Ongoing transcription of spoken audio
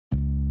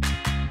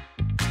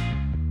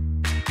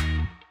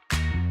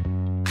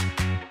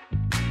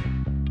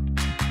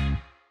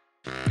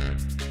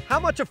How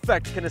much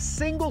effect can a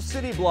single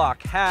city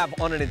block have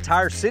on an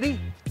entire city?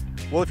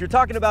 Well, if you're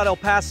talking about El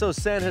Paso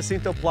San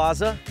Jacinto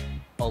Plaza,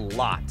 a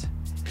lot.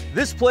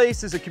 This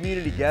place is a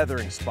community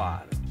gathering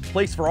spot, a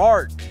place for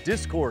art,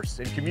 discourse,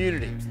 and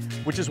community,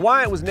 which is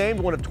why it was named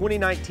one of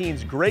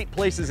 2019's Great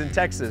Places in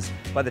Texas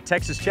by the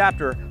Texas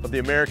chapter of the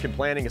American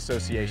Planning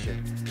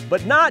Association.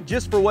 But not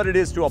just for what it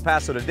is to El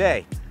Paso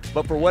today,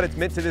 but for what it's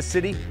meant to this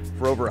city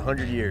for over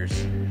 100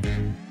 years.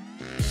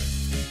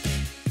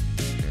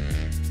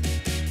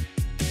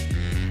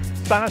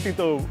 San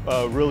Jacinto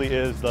really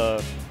is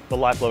the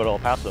lifeblood of El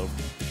Paso.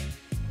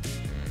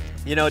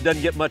 You know, it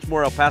doesn't get much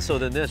more El Paso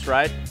than this,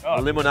 right? Oh. A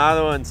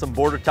limonado and some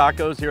border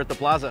tacos here at the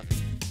plaza.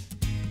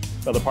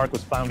 The park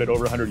was founded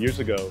over 100 years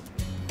ago.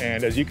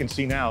 And as you can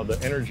see now,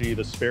 the energy,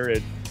 the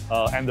spirit,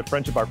 and the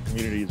friendship of our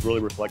community is really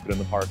reflected in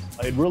the park.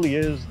 It really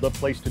is the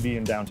place to be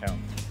in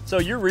downtown. So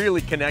you're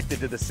really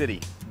connected to the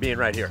city being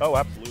right here. Oh,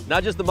 absolutely.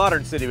 Not just the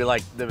modern city, but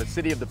like the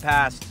city of the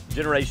past,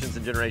 generations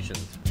and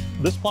generations.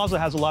 This plaza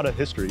has a lot of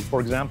history.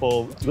 For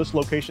example, this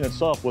location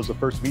itself was the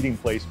first meeting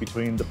place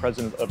between the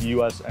president of the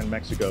US and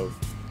Mexico.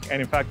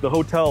 And in fact, the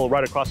hotel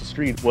right across the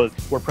street was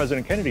where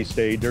President Kennedy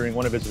stayed during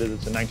one of his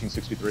visits in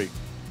 1963.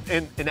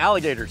 In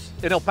Alligators,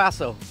 in El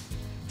Paso.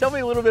 Tell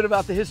me a little bit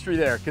about the history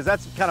there, because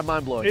that's kind of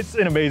mind-blowing. It's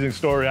an amazing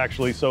story,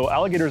 actually. So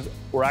alligators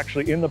were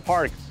actually in the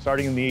park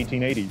starting in the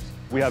 1880s.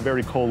 We have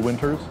very cold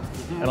winters,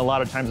 and a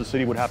lot of times the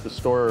city would have to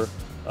store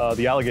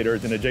the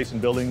alligators in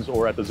adjacent buildings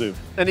or at the zoo.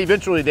 And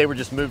eventually they were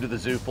just moved to the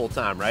zoo full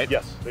time, right?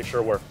 Yes, they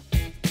sure were.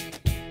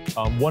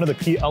 One of the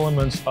key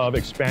elements of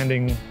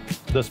expanding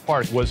this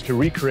park was to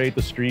recreate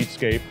the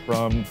streetscape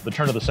from the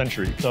turn of the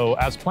century. So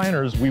as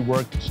planners, we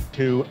worked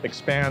to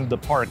expand the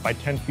park by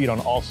 10 feet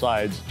on all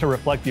sides to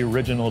reflect the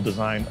original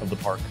design of the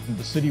park.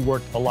 The city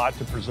worked a lot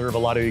to preserve a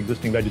lot of the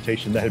existing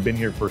vegetation that had been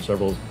here for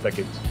several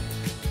decades.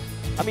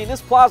 I mean,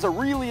 this plaza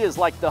really is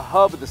like the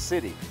hub of the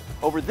city.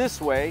 Over this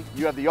way,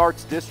 you have the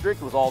Arts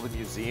District with all the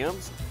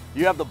museums.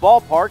 You have the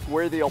ballpark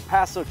where the El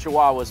Paso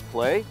Chihuahuas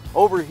play.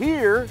 Over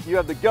here, you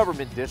have the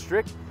Government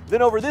District.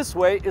 Then over this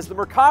way is the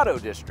Mercado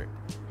District.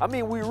 I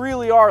mean, we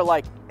really are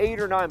like 8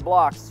 or 9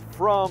 blocks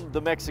from the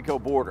Mexico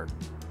border,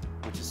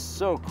 which is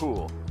so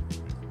cool.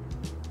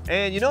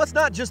 And you know, it's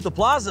not just the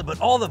plaza,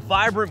 but all the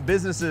vibrant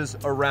businesses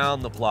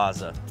around the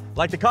plaza.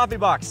 Like the coffee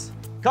box,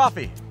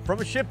 coffee from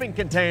a shipping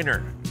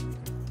container.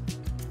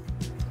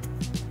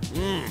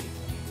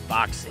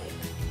 Boxing.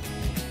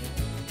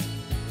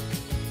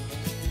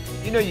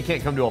 You know you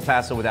can't come to El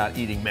Paso without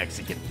eating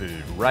Mexican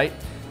food, right?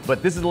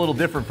 But this is a little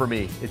different for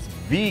me. It's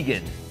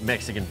vegan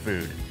Mexican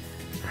food.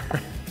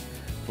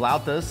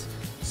 Flautas,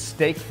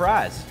 steak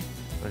fries.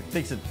 It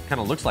thinks it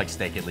kind of looks like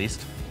steak at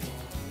least.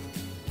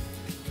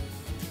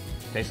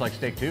 Tastes like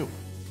steak too.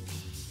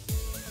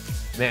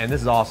 Man,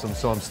 this is awesome.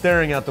 So I'm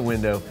staring out the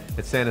window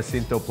at San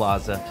Jacinto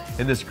Plaza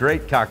in this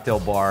great cocktail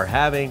bar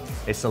having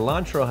a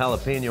cilantro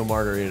jalapeno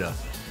margarita,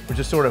 which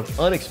is sort of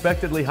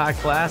unexpectedly high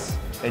class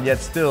and yet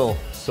still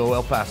so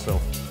El Paso.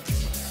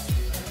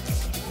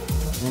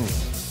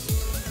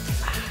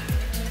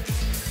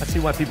 I see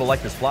why people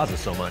like this plaza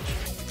so much.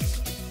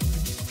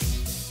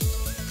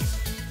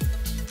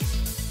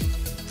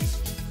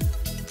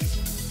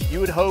 You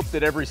would hope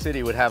that every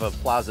city would have a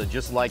plaza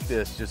just like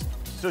this, just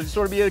so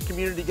sort of be a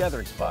community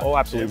gathering spot. Oh,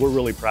 absolutely. Yeah. We're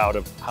really proud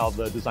of how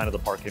the design of the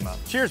park came out.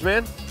 Cheers,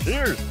 man.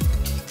 Cheers.